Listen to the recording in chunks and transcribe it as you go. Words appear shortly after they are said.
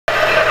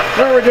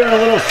Well, we're doing a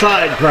little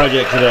side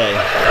project today.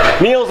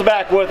 Neil's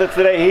back with us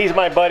today. He's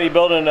my buddy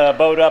building a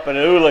boat up in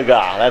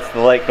Ulaga. That's the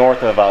lake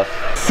north of us.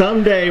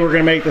 Someday we're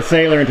going to make the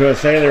sailor into a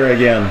sailor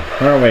again,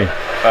 aren't we?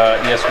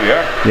 Yes, we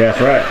are. Yes,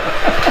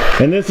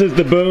 right. And this is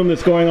the boom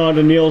that's going on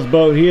to Neil's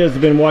boat. He has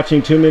been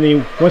watching too many,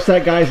 what's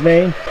that guy's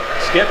name?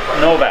 Skip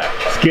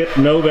Novak. Skip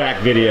Novak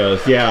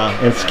videos, yeah.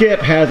 And Skip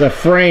has a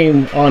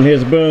frame on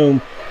his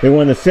boom that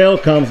when the sail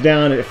comes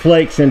down, it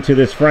flakes into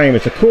this frame.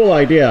 It's a cool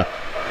idea.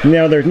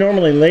 Now, there's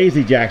normally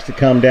lazy jacks that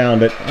come down,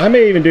 but I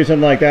may even do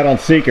something like that on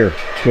Seeker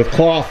with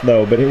cloth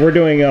though, but we're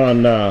doing it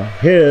on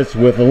his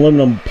with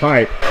aluminum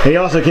pipe. He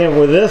also came up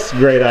with this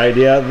great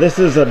idea. This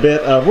is a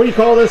bit of, what do you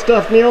call this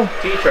stuff, Neil?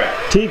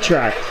 T-track.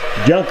 T-track.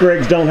 Junk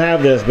rigs don't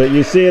have this, but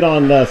you see it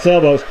on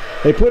sailboats.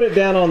 They put it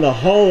down on the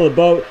hull of the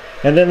boat,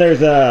 and then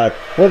there's a,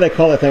 what do they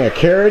call that thing, a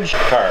carriage?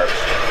 Cars.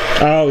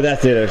 Oh,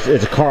 that's it.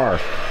 It's a car.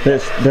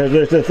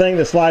 There's the thing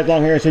that slides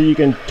along here, so you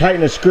can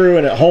tighten a screw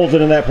and it holds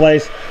it in that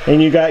place,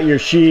 and you got your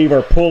sheave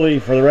or pulley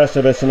for the rest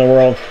of us in the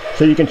world,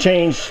 so you can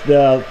change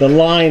the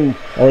line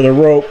or the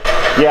rope.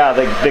 Yeah,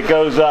 that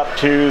goes up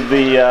to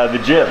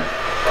the jib.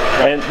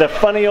 And the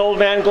funny old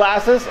man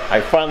glasses,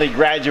 I finally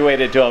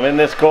graduated to them. Isn't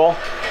this cool?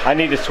 I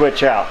need to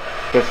switch out.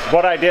 Because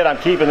what I did, I'm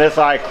keeping this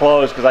eye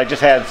closed because I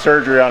just had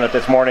surgery on it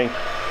this morning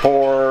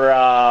for,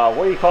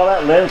 what do you call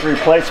that? Lens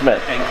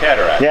replacement. And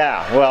cataract.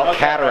 Yeah, well, okay.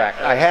 Cataract.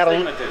 I had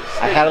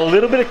a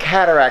little bit of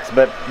cataracts,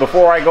 but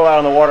before I go out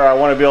on the water, I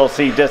want to be able to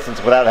see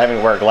distance without having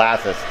to wear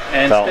glasses.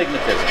 And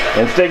astigmatism.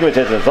 And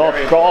astigmatism.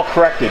 It's all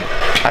corrected.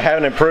 I have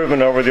an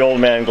improvement over the old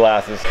man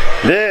glasses.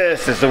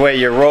 This is the way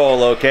you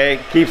roll,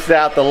 okay? Keeps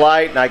out the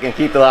light, and I can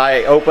keep the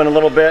eye open a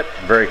little bit.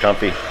 Very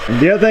comfy.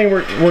 The other thing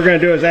we're going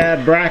to do is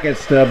add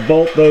brackets to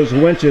bolt those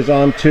winches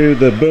onto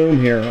the boom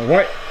here.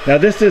 What? Now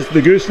this is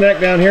the gooseneck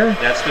down here?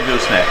 That's the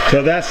gooseneck.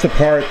 So that's the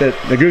part that,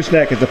 the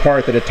gooseneck is the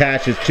part that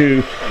attaches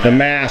to the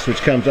mast, which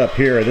comes up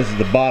here. This is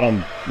the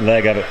bottom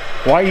leg of it.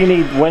 Why do you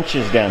need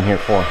winches down here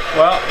for?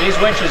 Well, these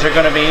winches are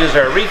going to be used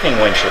as reefing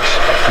winches.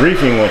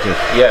 Reefing winches?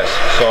 Yes.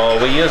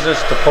 So we use this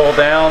to pull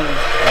down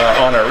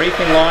on our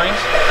reefing lines.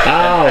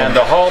 Oh. And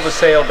to haul the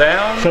sail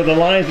down. So the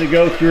lines that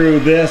go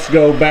through this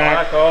go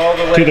back all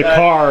the way to the back.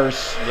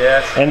 Cars.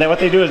 Yes. And then what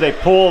they do is they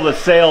pull the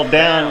sail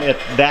down at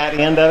that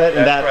end of it. That's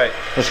and that right.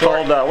 It's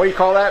called, what do you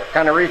call that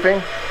kind of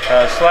reefing?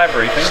 Slab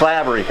reefing.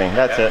 Slab reefing,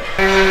 that's it.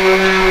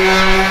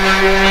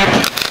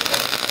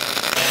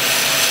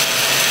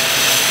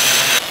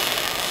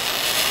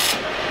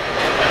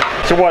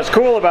 So what's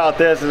cool about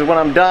this is when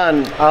I'm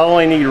done, I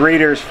only need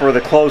readers for the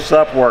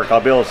close-up work.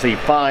 I'll be able to see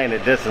fine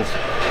at distance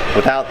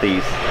without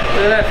these.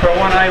 Look at that for a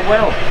one-eye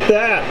weld.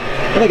 That,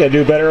 I think I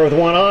do better with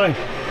one eye.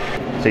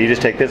 So you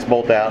just take this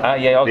bolt out,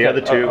 yeah, okay. the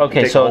other two,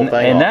 okay, take so the whole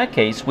thing in off. that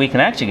case, we can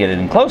actually get it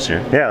in closer.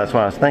 Yeah, that's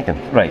what I was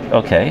thinking. Right,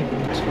 okay.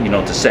 You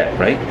know, to set,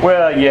 right?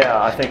 Well,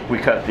 yeah, I think we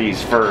cut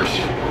these first.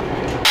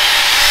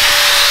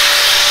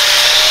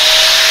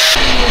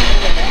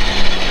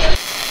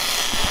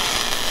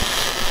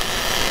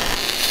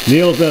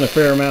 Neil's done a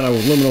fair amount of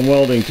aluminum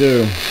welding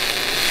too.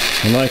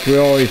 And like we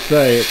always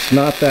say, it's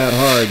not that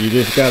hard, you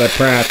just gotta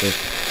practice.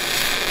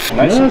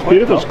 Nice and it's quick,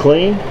 beautiful, it's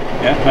clean.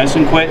 Yeah, nice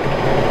and quick.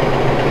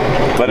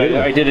 But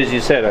I did as you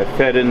said,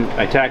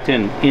 I tacked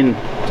in.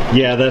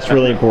 Yeah, that's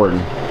really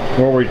important.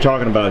 What we're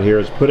talking about here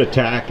is put a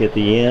tack at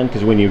the end,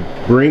 because when you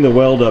bring the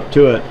weld up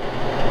to it,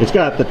 it's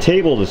got the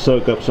table to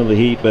soak up some of the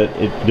heat, but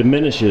it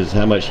diminishes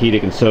how much heat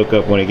it can soak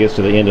up when it gets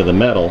to the end of the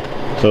metal.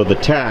 So the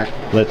tack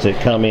lets it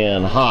come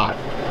in hot.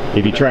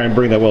 If you try and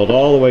bring that weld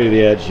all the way to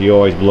the edge, you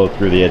always blow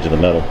through the edge of the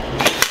metal.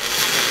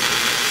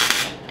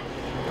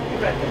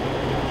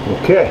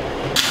 Okay.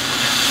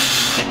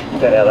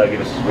 That'll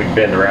give us, we can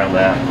bend around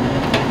that.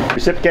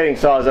 Reciprocating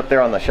saw is up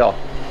there on the shelf.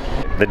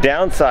 The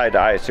downside to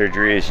eye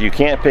surgery is you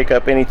can't pick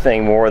up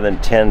anything more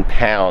than 10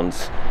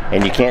 pounds,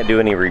 and you can't do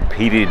any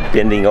repeated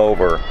bending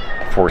over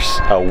for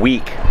a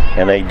week.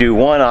 And they do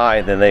one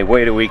eye, then they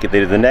wait a week and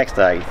they do the next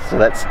eye. So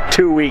that's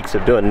 2 weeks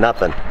of doing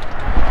nothing.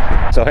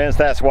 So hence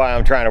that's why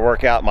I'm trying to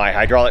work out my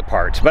hydraulic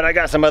parts. But I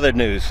got some other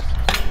news.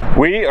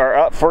 We are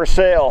up for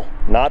sale,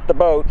 not the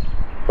boat,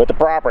 but the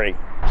property.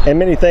 And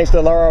many thanks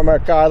to Laura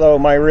Mercado,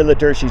 my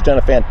realtor. She's done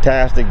a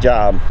fantastic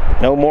job.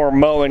 No more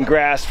mowing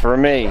grass for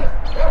me.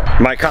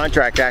 My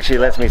contract actually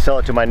lets me sell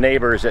it to my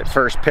neighbors at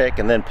first pick,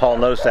 and then Paul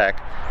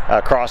Nosak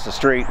across the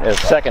street as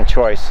second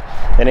choice.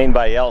 And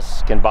anybody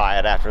else can buy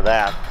it after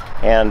that.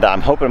 And I'm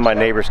hoping my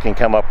neighbors can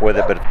come up with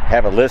it, but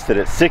have it listed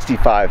at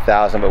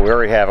 $65,000, but we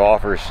already have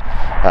offers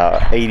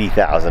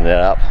 $80,000 and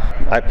up.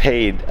 I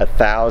paid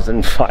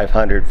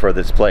 $1,500 for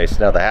this place.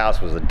 Now the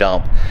house was a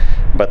dump,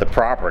 but the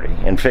property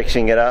and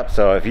fixing it up.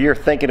 So if you're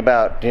thinking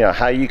about, you know,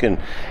 how you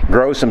can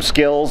grow some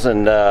skills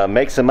and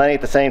make some money at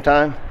the same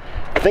time,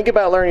 think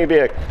about learning to be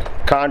a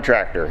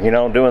contractor. You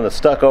know, doing the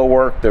stucco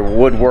work, the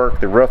woodwork,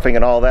 the roofing,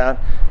 and all that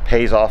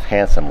pays off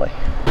handsomely.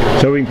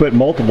 So we can put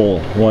multiple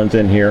ones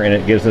in here, and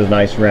it gives us a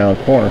nice round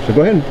corner. So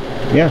go ahead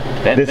and,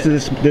 yeah. This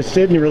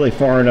isn't really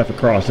far enough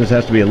across. This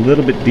has to be a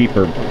little bit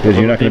deeper because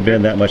you're not going to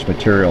bend that much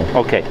material.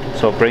 Okay,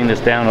 so bring this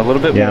down a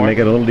little bit more. Yeah, make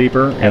it a little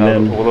deeper, and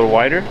then a little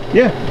wider.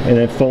 Yeah, and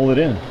then fold it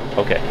in.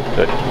 Okay,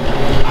 good.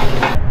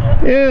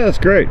 Yeah, that's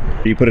great.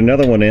 You put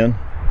another one in,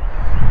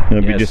 and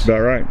it'll be just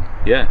about right.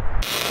 Yeah.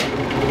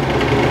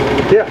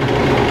 Yeah.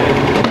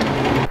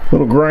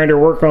 Little grinder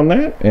work on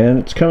that, and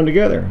it's coming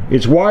together.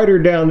 It's wider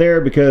down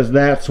there because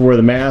that's where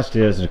the mast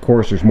is, and of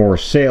course there's more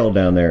sail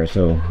down there,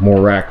 so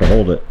more rack to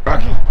hold it.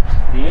 Rocky,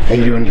 how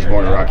you doing this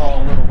morning, Rocky?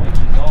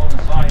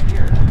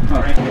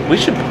 We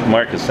should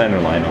mark a center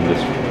line on this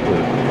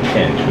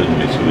can, shouldn't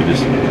we? So we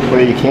just...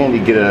 Well, you can.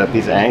 You get a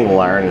piece of angle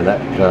iron, and that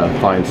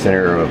finds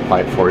center of a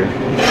pipe for you.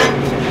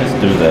 Let's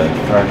do that.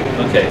 All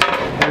right. Okay.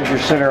 There's your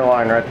center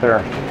line right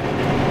there.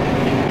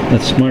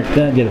 Let's mark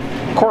that. Get it.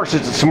 Of course,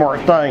 it's a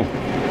smart thing.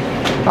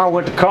 I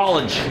went to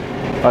college.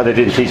 Oh, they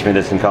didn't teach me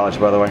this in college,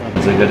 by the way.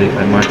 Is it good if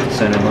I mark the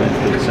center line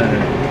for the center?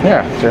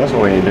 Yeah, see, that's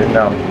what we need to do.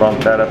 Now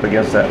bump that up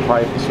against that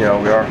pipe and see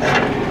how we are.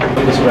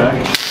 Put this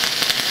back.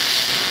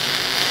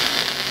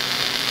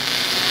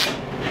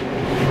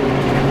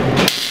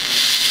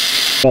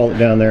 Fall it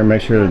down there and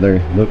make sure they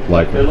look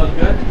like They look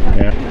good?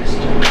 Yeah.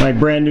 My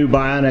brand new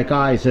bionic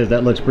eye says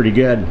that looks pretty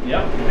good.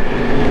 Yep.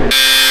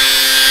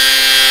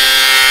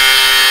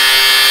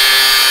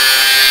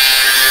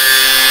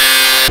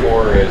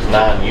 Or is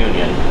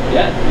non-union.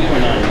 Yeah, we were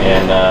not.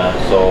 And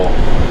so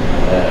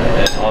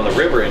on the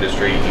river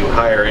industry, you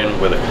hire in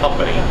with a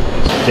company.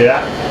 See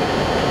that?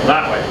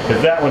 That way.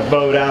 Because that one's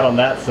bowed out on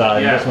that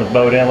side, Yeah. and this one's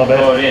bowed in a little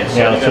bit. Bowed in, so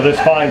Yeah, you so got- this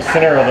fine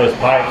center of those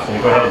pipes, and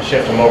go ahead and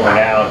shift them over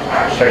now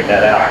and straighten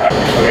that out.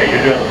 Okay,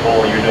 you're doing the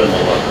pull, you're doing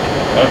the look.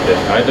 Okay,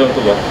 I do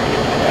the look.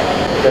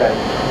 Okay.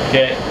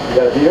 Okay. You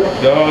got a view?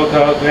 Go,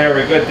 there,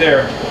 we're good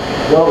there.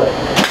 Roll it.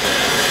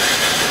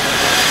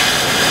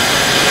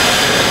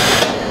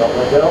 Don't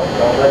let go,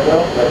 don't let go,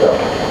 let go.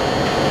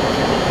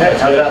 Okay,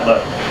 how's that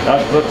look?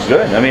 That looks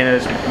good. I mean,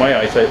 my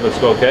eyesight looks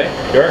okay.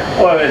 Sure.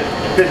 Well,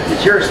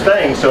 it's your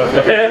thing, so if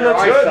it's Yeah, your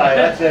that's good.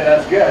 eyesight,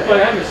 that's good.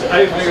 But I'm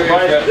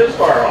surprised this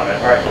far on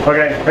it. All right,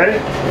 okay, ready?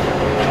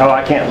 Oh,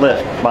 I can't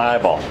lift my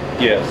eyeball.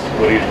 Yes.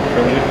 What do you?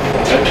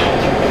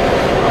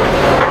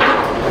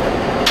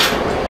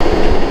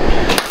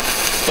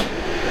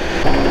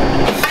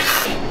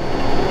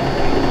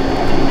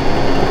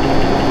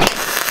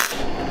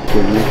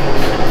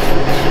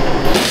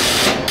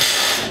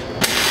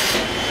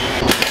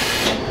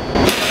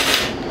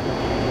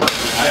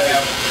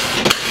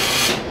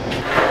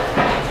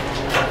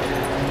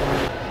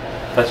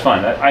 That's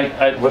fine.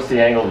 What's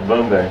the angle of the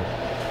boom there?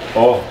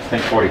 I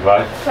think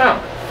 45.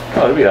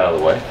 Oh, it'll be out of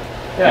the way.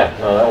 Yeah,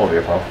 no, that won't be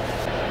a problem.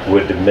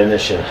 Would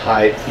diminish in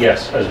height.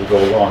 Yes, as we go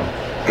along.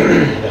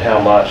 And how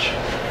much?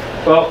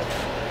 Well,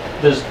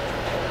 there's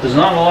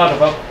not a lot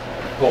of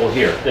uphill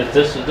here.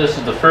 This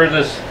is the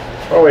furthest.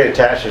 Well, we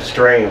attach a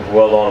string,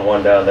 weld on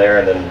one down there,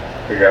 and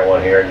then figure out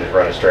one here, and just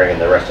run a string,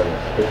 and the rest of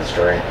them with the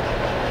string.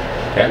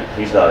 Okay.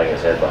 He's nodding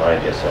his head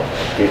behind you, so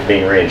he's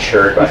being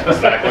reinsured by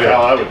Exactly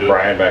how I would do it.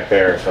 Brian back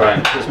there. So.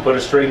 Fine. Just put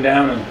a string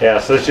down and. Yeah,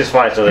 so it's just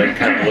fine, so that it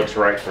kind of looks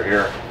right for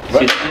here.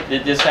 See,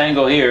 this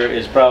angle here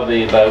is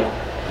probably about.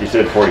 You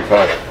said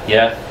 45.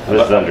 Yeah.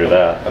 This is under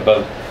that.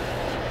 About.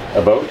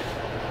 A boat?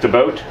 It's a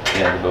boat?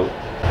 Yeah, the boat.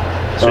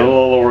 So a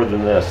little lower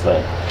than this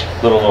then.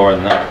 A little lower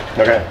than that.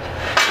 Okay.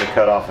 We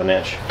cut off an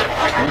inch.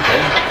 Okay.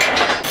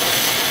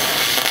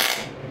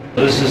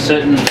 This is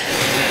sitting.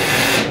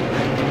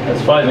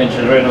 That's 5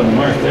 inches right on the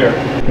mark there.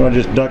 You want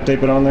to just duct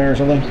tape it on there or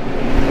something?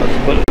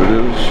 Let's put it.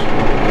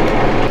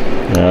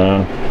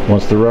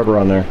 Wants the rubber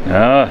on there.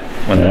 Yeah.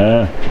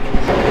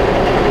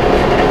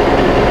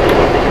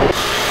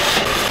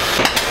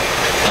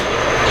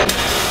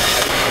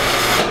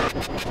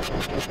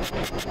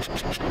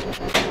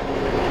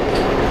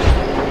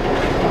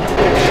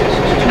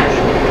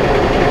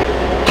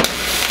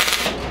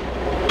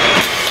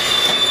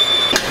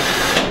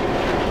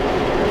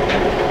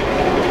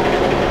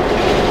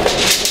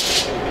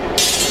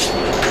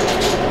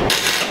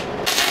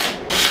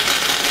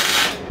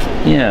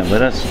 Yeah, but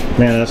that's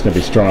Man, that's going to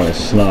be strong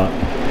as snot.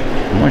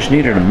 much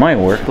neater than my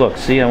work. Look,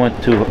 see, I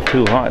went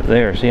too hot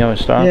there. See how it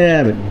stopped?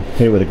 Yeah, but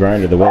hit it with a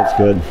grinder, the weight's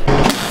good.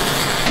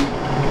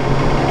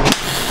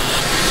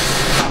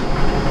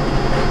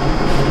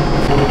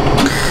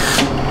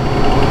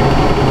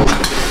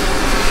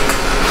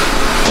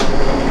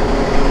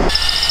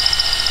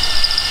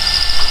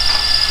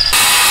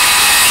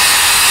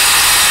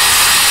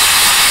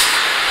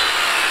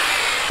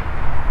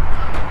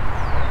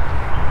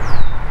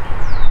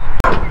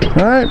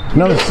 Alright,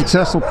 another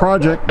successful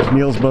project.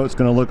 Neil's boat's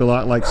going to look a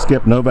lot like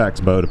Skip Novak's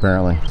boat,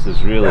 apparently. This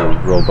is really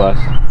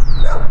robust.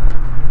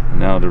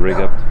 Now to rig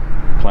up,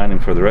 planning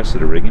for the rest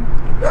of the rigging.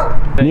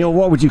 Neil,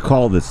 what would you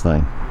call this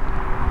thing?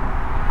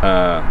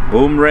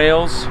 Boom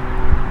rails.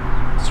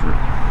 It's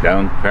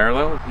down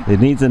parallel.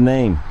 It needs a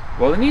name.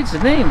 Well, it needs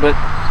a name, but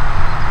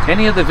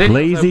any of the videos I've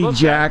Lazy looked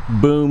Jack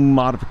Boom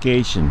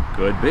Modification. at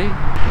could be.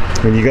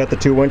 And you got the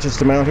 2 winches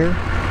to mount here?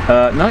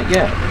 Not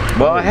yet.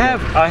 Well, I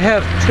have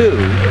two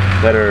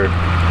that are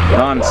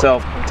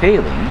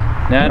non-self-tailing.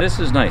 Now this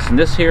is nice, and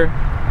this here,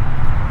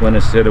 when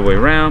it's the other way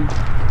around,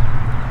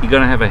 you're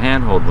gonna have a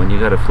handhold when you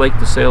gotta flake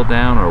the sail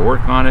down or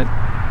work on it,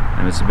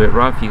 and it's a bit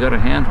rough. You got a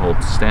handhold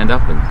to stand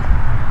up and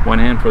One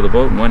hand for the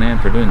boat and one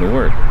hand for doing the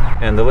work.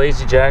 And the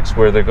lazy jacks,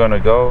 where they're going to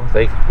go,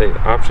 they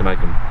option I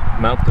can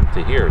mount them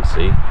to here.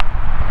 See?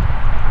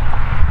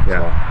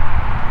 Yeah.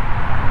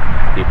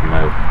 So, keep them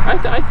out. I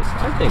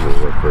think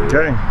it'll work pretty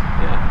well. Okay.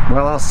 Yeah.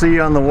 Well, I'll see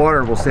you on the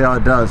water. We'll see how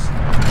it does.